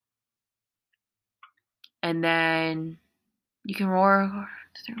and then you can roar.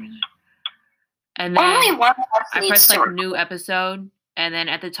 And Only then one of us I needs pressed to like record. new episode, and then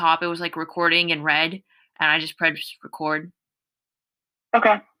at the top it was like recording in red, and I just pressed record.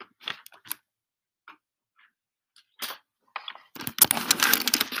 Okay.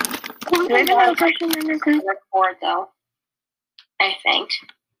 Do we have another question in this record though? I think.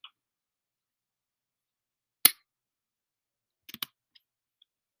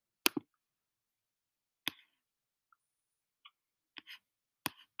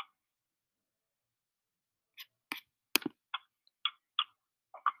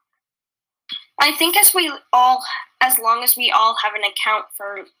 I think as long as we all have an account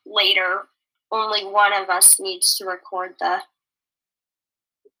for later, only one of us needs to record the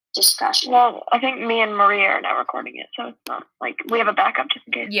discussion. Well, I think me and Maria are now recording it, so it's not like we have a backup just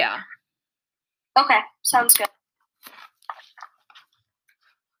in case. Yeah. Okay, sounds good.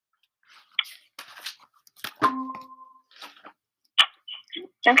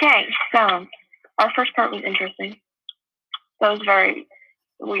 Okay, so our first part was interesting. That was very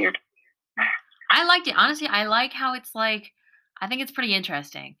weird. I liked it. Honestly, I like how it's like, I think it's pretty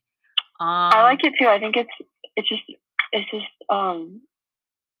interesting. I like it too. I think it's just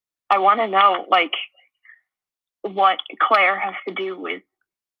I want to know like what Claire has to do with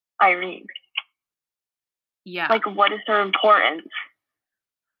Irene. Yeah. Like, what is her importance?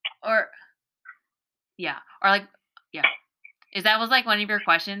 Or like, yeah. Is that was like one of your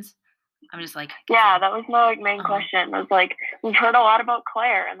questions? I'm just like. Yeah, that was my main question. It was like, we've heard a lot about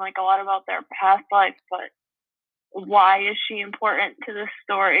Claire and like a lot about their past life, but why is she important to this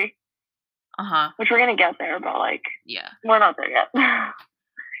story? Which we're gonna get there, but like, yeah, we're not there yet.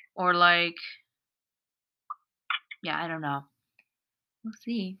 Or like, yeah, I don't know. We'll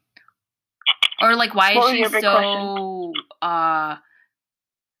see. Or like, why is she so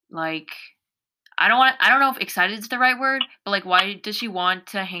like, I don't know if excited is the right word, but like, why does she want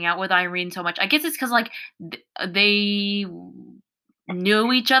to hang out with Irene so much? I guess it's because like they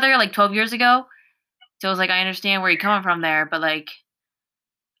knew each other like 12 years ago, so it was like I understand where you're coming from there, but like,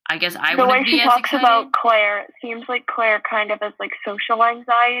 I guess I wouldn't be as excited. The way she talks about Claire, it seems like Claire kind of has like social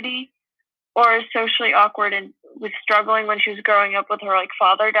anxiety or is socially awkward and was struggling when she was growing up with her like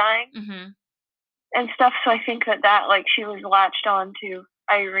father dying and stuff. So I think that like she was latched on to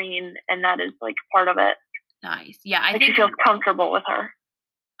Irene, and that is like part of it. Nice. Yeah, I think she feels comfortable with her.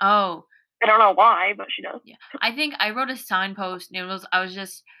 Oh. I don't know why, but she does. Yeah. I think I wrote a signpost, and I was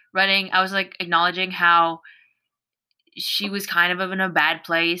just writing, I was like acknowledging how she was kind of in a bad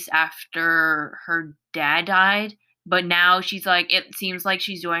place after her dad died, but now she's like, it seems like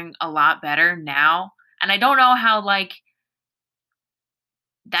she's doing a lot better now. And I don't know how like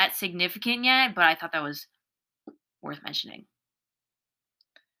that's significant yet, but I thought that was worth mentioning.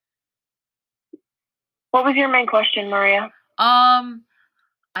 What was your main question, Maria?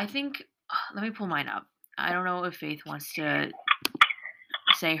 I think, let me pull mine up. I don't know if Faith wants to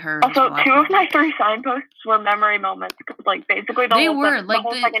say hers. Also, 2 of my 3 signposts were memory moments. Like, basically the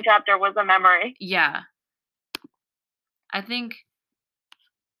whole second chapter was a memory. Yeah. I think,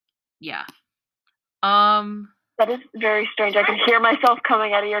 yeah. That is very strange. I can hear myself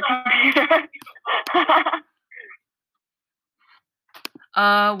coming out of your computer.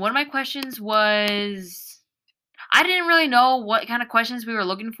 One of my questions was, I didn't really know what kind of questions we were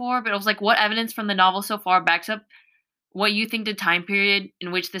looking for, but it was like, what evidence from the novel so far backs up what you think the time period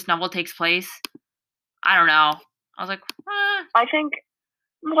in which this novel takes place? I don't know. I was like, I think,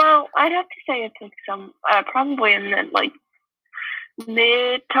 well, I'd have to say it's like some, probably in the like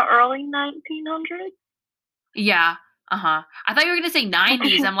mid to early 1900s. Yeah. I thought you were gonna say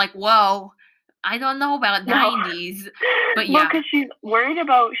 90s. I'm like, whoa. I don't know about 90s, but yeah. Well, because she's worried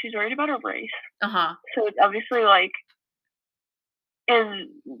about her race. So it's obviously like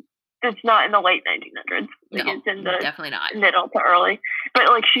it's not in the late 1900s. Like, no, it's in the definitely not middle to early. But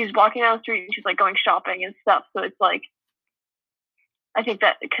like she's walking down the street and she's like going shopping and stuff. So it's like, I think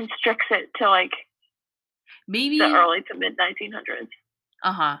that constricts it to like maybe the early to mid 1900s.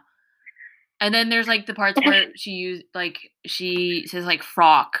 And then there's like the parts where she says like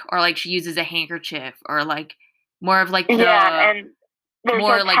frock, or like she uses a handkerchief, or like more of like the and there's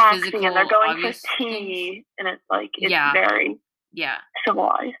more like taxi physical, and they're going for tea, things. And it's like it's very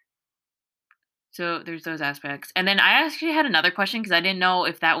civilized. So there's those aspects, and then I actually had another question because I didn't know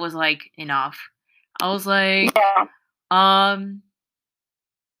if that was like enough. I was like,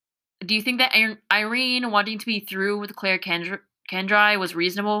 do you think that Irene wanting to be through with Claire Kendry was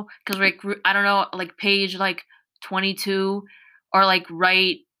reasonable? Because like, I don't know, like page like 22, or like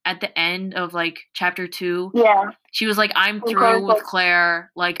right at the end of like chapter 2, she was like, I'm through with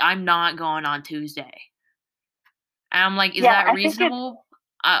Claire, like I'm not going on Tuesday. And I'm like, is that reasonable?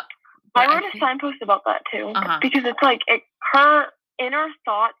 I wrote a signpost about that too, because it's like her inner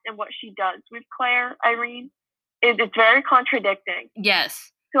thoughts and what she does with Claire, Irene, it's very contradicting.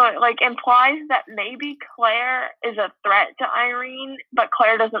 Yes. So it like implies that maybe Claire is a threat to Irene, but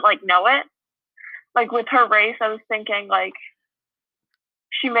Claire doesn't like know it. Like with her race, I was thinking like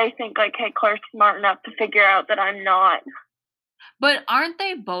she may think like, hey, Claire's smart enough to figure out that I'm not. But aren't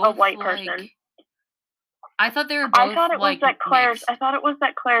they both a white person? I thought they were both. I thought it was that Claire's. I thought it was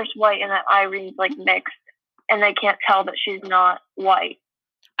that Claire's white and that Irene's like mixed, and they can't tell that she's not white.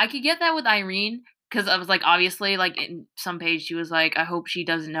 I could get that with Irene because I was like, obviously, like in some page, she was like, I hope she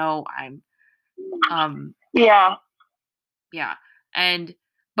doesn't know I'm. Yeah. Yeah,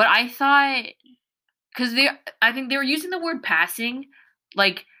 but I thought because I think they were using the word passing,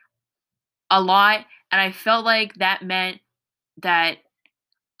 like a lot, and I felt like that meant that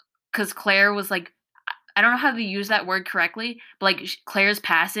because Claire was like, I don't know how to use that word correctly, but like Claire's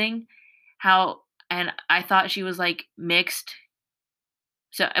passing, and I thought she was like mixed,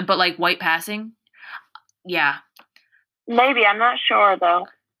 so but like white passing, yeah. Maybe, I'm not sure though.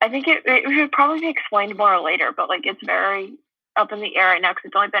 I think it should probably be explained more later, but like it's very up in the air right now because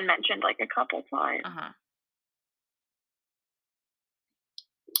it's only been mentioned like a couple times.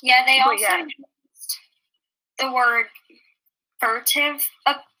 Yeah, they also used the word furtive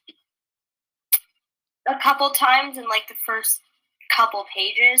a couple times in like the first couple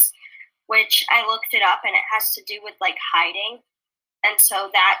pages, which I looked it up and it has to do with like hiding. And so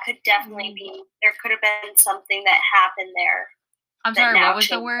that could definitely be, there could have been something that happened there. I'm sorry, what was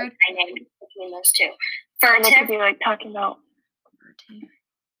the word? Between those two. Furtive. And it could be like talking about,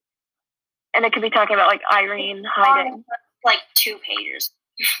 and it could be talking about like Irene hiding. Like 2 pages.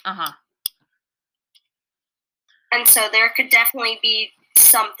 And so there could definitely be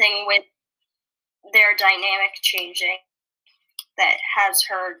something with their dynamic changing that has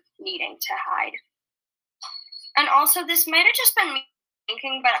her needing to hide. And also, this might have just been me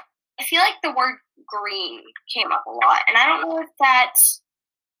thinking, but I feel like the word green came up a lot. And I don't know if that's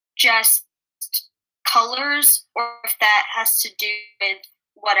just colors or if that has to do with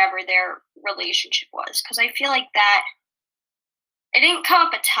whatever their relationship was. Because I feel like that, it didn't come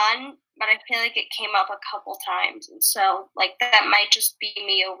up a ton, but I feel like it came up a couple times. And so, like, that might just be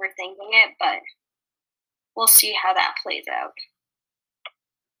me overthinking it, but we'll see how that plays out.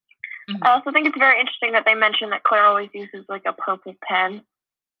 I also think it's very interesting that they mentioned that Claire always uses like a purple pen.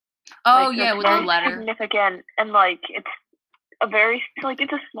 Oh, like, yeah, with the letter. Significant, and like it's a very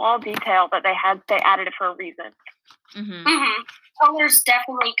it's a small detail that they added it for a reason. Color's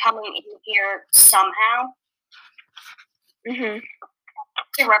definitely coming in here somehow. To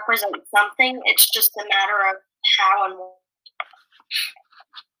represent something. It's just a matter of how and what.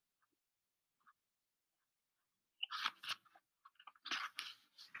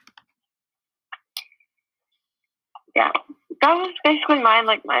 Yeah, that was basically mine.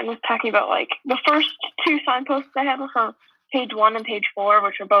 Like mine was talking about like the first 2 signposts I had were from page 1 and page 4,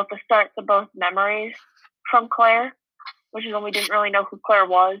 which are both the starts of both memories from Claire, which is when we didn't really know who Claire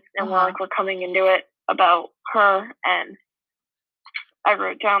was, and we're coming into it about her. And I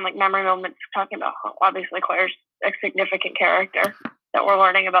wrote down like memory moments talking about how obviously Claire's a significant character that we're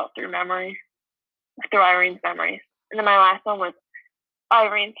learning about through Irene's memories. And then my last one was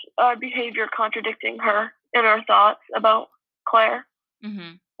Irene's behavior contradicting her inner thoughts about Claire.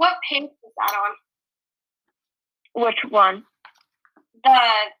 What page is that on? Which one? The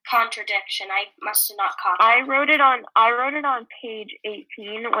contradiction. I must have not caught that. I wrote it on page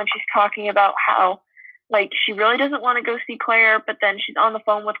 18 when she's talking about how like she really doesn't want to go see Claire, but then she's on the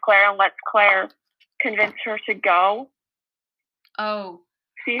phone with Claire and lets Claire convince her to go. Oh.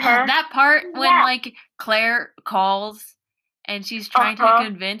 See her? That part when like Claire calls and she's trying to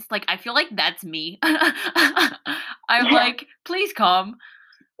convince, like I feel like that's me. I'm like, please come,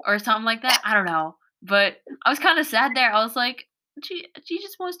 or something like that. I don't know. But I was kind of sad there. I was like, she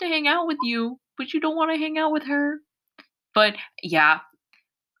just wants to hang out with you, but you don't want to hang out with her. But yeah.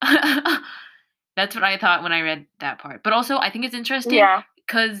 That's what I thought when I read that part. But also, I think it's interesting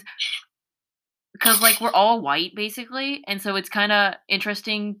because like we're all white basically, and so it's kind of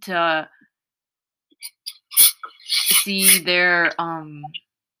interesting to see their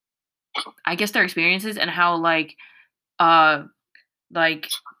I guess their experiences and how like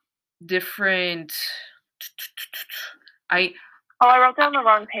different. I wrote down the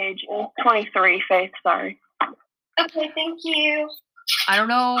wrong page. It was 23. Faith, sorry. Okay, thank you. I don't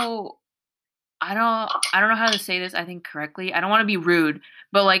know how to say this, I think, correctly. I don't want to be rude,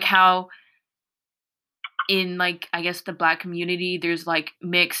 but like how in like I guess the Black community, there's like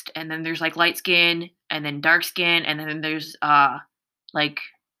mixed, and then there's like light skin, and then dark skin, and then there's like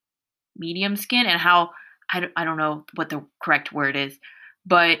medium skin, and how I don't know what the correct word is,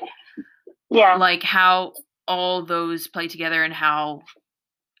 but yeah, like how all those play together, and how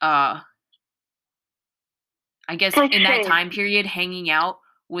I guess like in that shades. time period, hanging out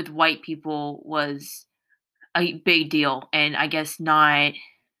with white people was a big deal, and I guess not.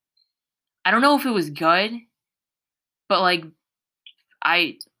 I don't know if it was good, but like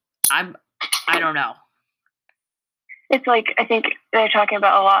I don't know. It's like I think they're talking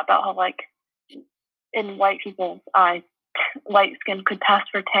about a lot about how like in white people's eyes, light skin could pass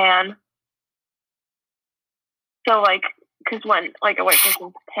for tan. So like, because when like a white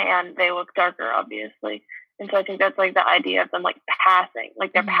person's tan, they look darker, obviously, and so I think that's like the idea of them like passing,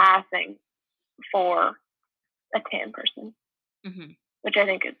 like they're passing for a tan person, which I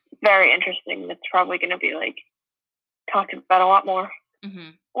think is very interesting. That's probably going to be like talked about a lot more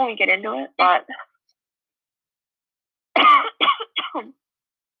when we get into it, but.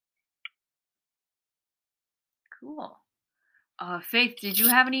 Cool. Faith, did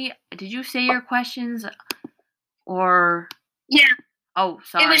you say your questions, or? Yeah. Oh,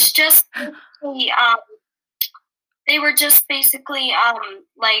 sorry. It was just they were just basically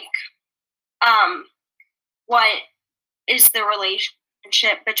like what is the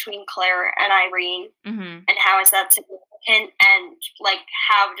relationship between Claire and Irene, and how is that significant, and like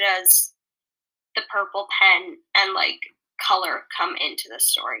how does the purple pen and like color come into the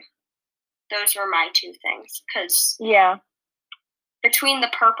story? Those were my two things, because between the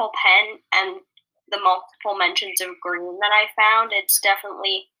purple pen and the multiple mentions of green that I found, it's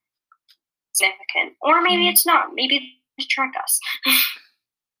definitely significant. Or maybe it's not. Maybe they trick us.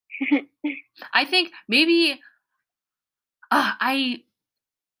 I think maybe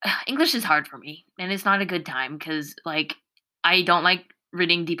English is hard for me, and it's not a good time because like I don't like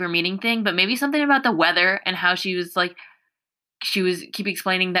reading deeper meaning thing, but maybe something about the weather and how she was keep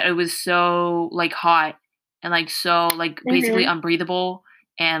explaining that it was so like hot and like so like basically unbreathable,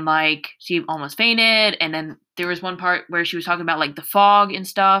 and like she almost fainted, and then there was one part where she was talking about like the fog and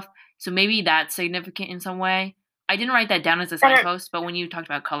stuff, so maybe that's significant in some way. I didn't write that down as a signpost, but when you talked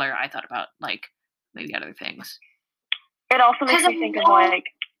about color, I thought about like maybe other things. It also makes me think of like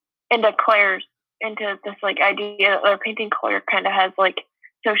into this like idea that their painting Claire kind of has like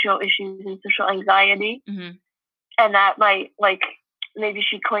social issues and social anxiety, and that might like maybe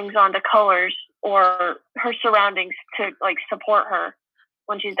she clings on to colors or her surroundings to like support her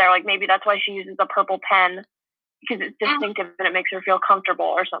when she's there. Like maybe that's why she uses a purple pen, because it's distinctive and it makes her feel comfortable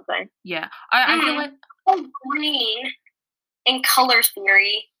or something. Yeah, I feel like green in color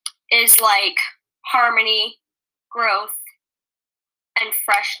theory is like harmony, growth, and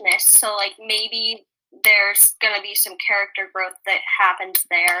freshness. So like maybe there's gonna be some character growth that happens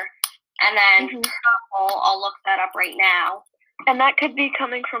there. And then purple, I'll look that up right now. And that could be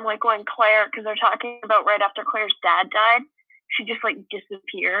coming from like when Claire, because they're talking about right after Claire's dad died, she just like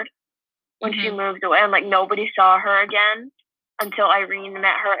disappeared when she moved away, and like nobody saw her again until Irene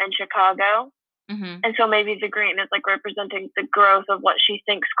met her in Chicago. And so maybe the green is like representing the growth of what she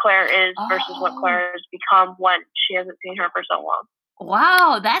thinks Claire is versus what Claire has become when she hasn't seen her for so long.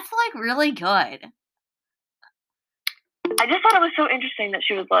 Wow, that's like really good. I just thought it was so interesting that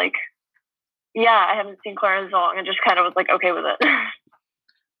she was like, yeah, I haven't seen Claire in so long, and just kind of was like okay with it.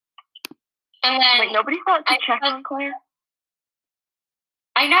 And then like nobody thought to check on Claire.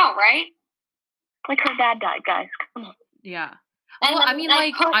 I know, right? Like her dad died, guys. Come on. Yeah. Well, I mean,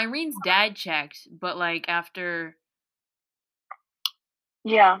 like Irene's dad checked, but like after.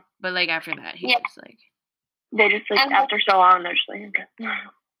 Yeah. But like after that, he just like. They just like after so long, they're just like okay.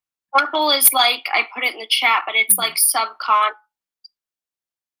 Purple is like, I put it in the chat, but it's like subcon,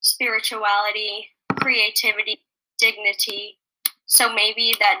 spirituality, creativity, dignity. So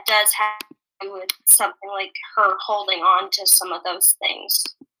maybe that does have to do with something like her holding on to some of those things.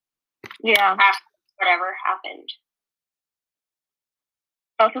 Yeah. After whatever happened.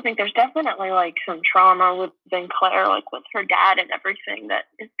 I also think there's definitely like some trauma within Claire, like with her dad and everything that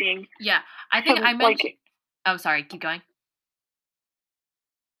is being. Yeah, I think I mentioned. Like, oh, sorry. Keep going.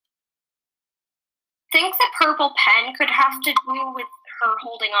 I think the purple pen could have to do with her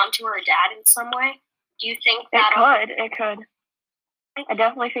holding on to her dad in some way. Do you think that it could? I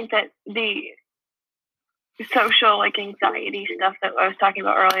definitely think that the social like anxiety stuff that I was talking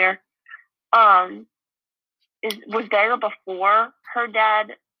about earlier, was there before her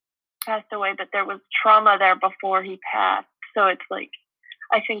dad passed away, but there was trauma there before he passed. So it's like,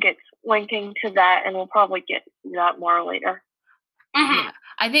 I think it's linking to that, and we'll probably get to that more later. Yeah,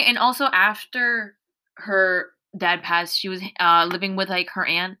 I think, and also after her dad passed, she was living with like her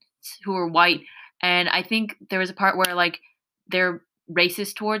aunts who were white, and I think there was a part where like they're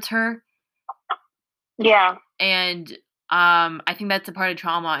racist towards her. Yeah. And I think that's a part of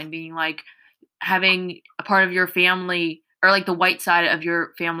trauma, and being like having a part of your family, or like the white side of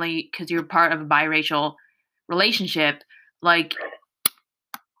your family, because you're part of a biracial relationship, like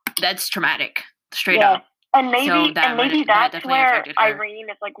that's traumatic, straight up. And maybe that's where Irene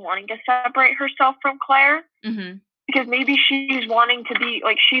is like wanting to separate herself from Claire. Mm-hmm. Because maybe she's wanting to be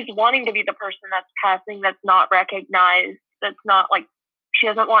the person that's passing, that's not recognized, that's not like, she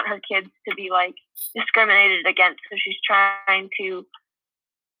doesn't want her kids to be like discriminated against. So she's trying to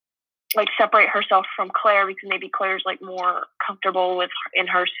like separate herself from Claire, because maybe Claire's like more comfortable in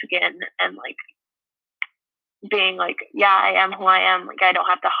her skin, and like being like, yeah, I am who I am. Like, I don't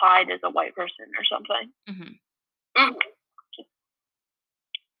have to hide as a white person or something. Mm-hmm. Mm.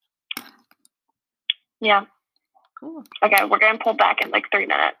 Yeah. Cool. Okay, we're going to pull back in like 3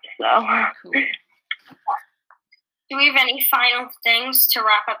 minutes. So. Cool. Do we have any final things to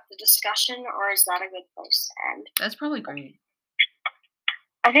wrap up the discussion, or is that a good place to end? That's probably great.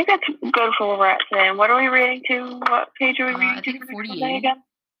 I think that's good for where we're at today. And what are we reading to? What page are we reading I think 48.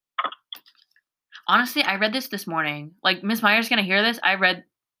 Honestly, I read this morning. Like, Miss Meyer's going to hear this. I read,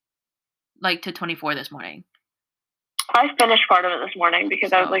 like, to 24 this morning. I finished part of it this morning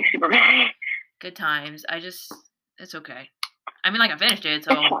because I was, like, super busy. Good times. It's okay. I mean, like, I finished it,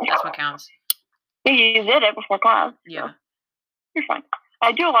 so that's what counts. Yeah, you did it before class. Yeah. So you're fine.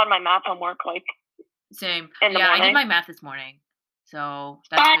 I do a lot of my math homework, like, same. In the morning. I did my math this morning. So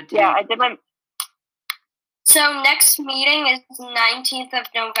that's good too. Yeah, I did my... So next meeting is 19th of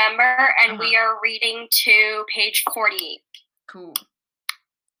November, and we are reading to page 48. Cool.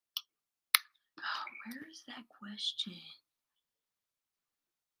 Oh, where is that question?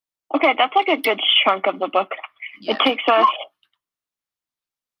 Okay, that's like a good chunk of the book. Yeah. It takes us...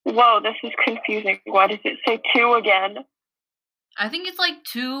 Whoa, this is confusing. Why does it say 2 again? I think it's like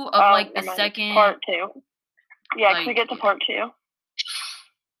 2 of like the second... Part 2. Yeah, like, we get to part 2.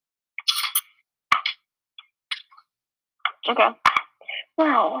 Okay.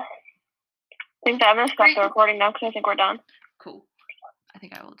 Wow. I think that I'm going to stop the recording now because I think we're done. Cool. I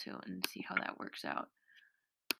think I will too, and see how that works out.